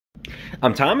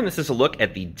I'm Tom, and this is a look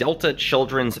at the Delta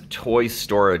Children's Toy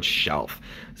Storage Shelf.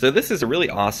 So this is a really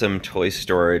awesome toy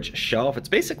storage shelf. It's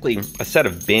basically a set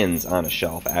of bins on a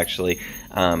shelf, actually,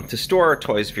 to store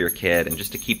toys for your kid and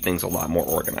just to keep things a lot more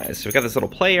organized. So we've got this little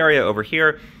play area over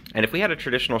here, and if we had a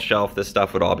traditional shelf, this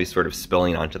stuff would all be sort of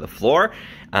spilling onto the floor.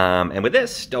 And with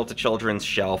this Delta Children's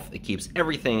Shelf, it keeps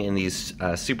everything in these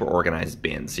super organized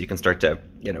bins. So you can start to,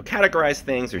 categorize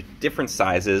things. There's different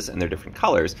sizes and they're different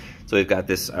colors. So we've got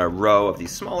this row of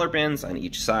these smaller bins on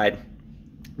each side.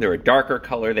 They're a darker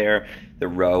color there, the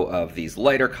row of these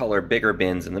lighter color, bigger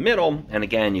bins in the middle, and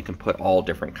again, you can put all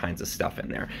different kinds of stuff in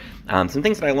there. Some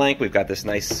things that I like, we've got this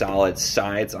nice solid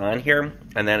sides on here,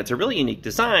 and then it's a really unique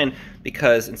design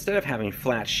because instead of having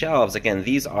flat shelves, again,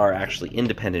 these are actually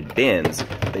independent bins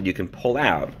that you can pull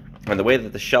out. And the way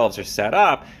that the shelves are set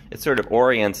up, it sort of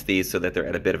orients these so that they're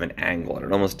at a bit of an angle, and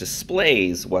it almost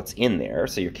displays what's in there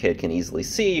so your kid can easily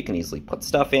see, you can easily put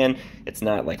stuff in. It's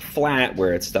not like flat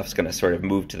where stuff's going to sort of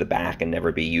move to the back and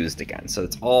never be used again. So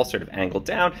it's all sort of angled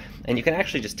down, and you can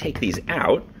actually just take these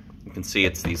out. You can see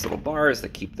it's these little bars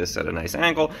that keep this at a nice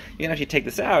angle. You can actually take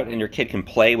this out and your kid can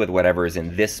play with whatever is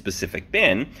in this specific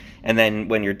bin. And then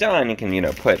when you're done, you can,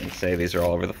 put, say these are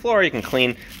all over the floor, you can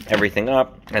clean everything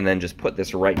up and then just put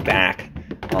this right back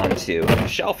onto the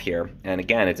shelf here. And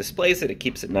again, it displays it, it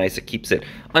keeps it nice, it keeps it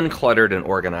uncluttered and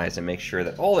organized, and makes sure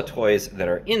that all the toys that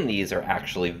are in these are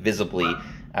actually visibly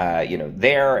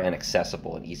there and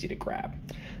accessible and easy to grab.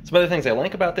 Some other things I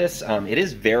like about this, it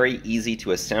is very easy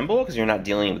to assemble because you're not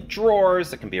dealing with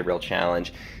drawers. That can be a real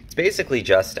challenge. It's basically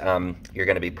just, you're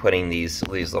going to be putting these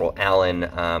little Allen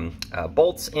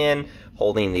bolts in,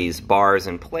 holding these bars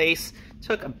in place.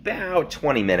 Took about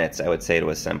 20 minutes, I would say, to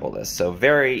assemble this. So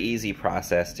very easy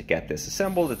process to get this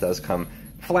assembled. It does come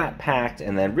flat packed,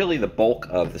 and then really the bulk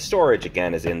of the storage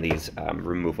again is in these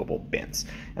removable bins.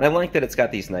 And I like that it's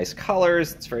got these nice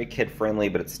colors. It's very kid friendly,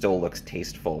 but it still looks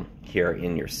tasteful here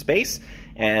in your space.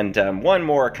 And one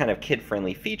more kind of kid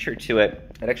friendly feature to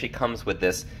it, it actually comes with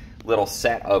this little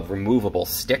set of removable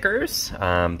stickers.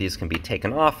 These can be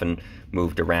taken off and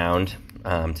moved around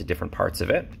to different parts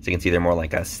of it. So you can see they're more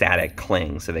like a static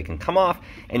cling, so they can come off,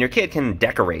 and your kid can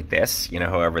decorate this,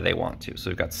 however they want to.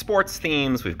 So we've got sports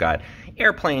themes, we've got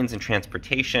airplanes and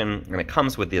transportation, and it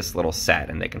comes with this little set,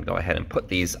 and they can go ahead and put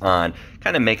these on,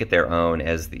 kind of make it their own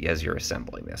as you're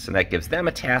assembling this. And that gives them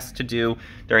a task to do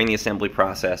during the assembly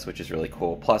process, which is really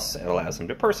cool. Plus, it allows them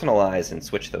to personalize and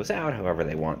switch those out however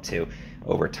they want to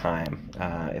over time,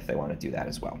 if they want to do that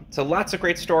as well. So lots of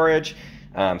great storage.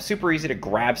 Super easy to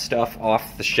grab stuff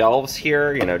off the shelves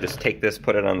here. Just take this,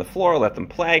 put it on the floor, let them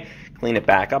play, clean it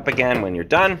back up again when you're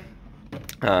done.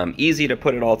 Easy to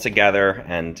put it all together,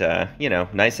 and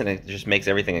nice, and it just makes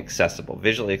everything accessible,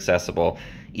 visually accessible,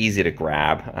 easy to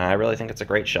grab. I really think it's a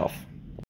great shelf.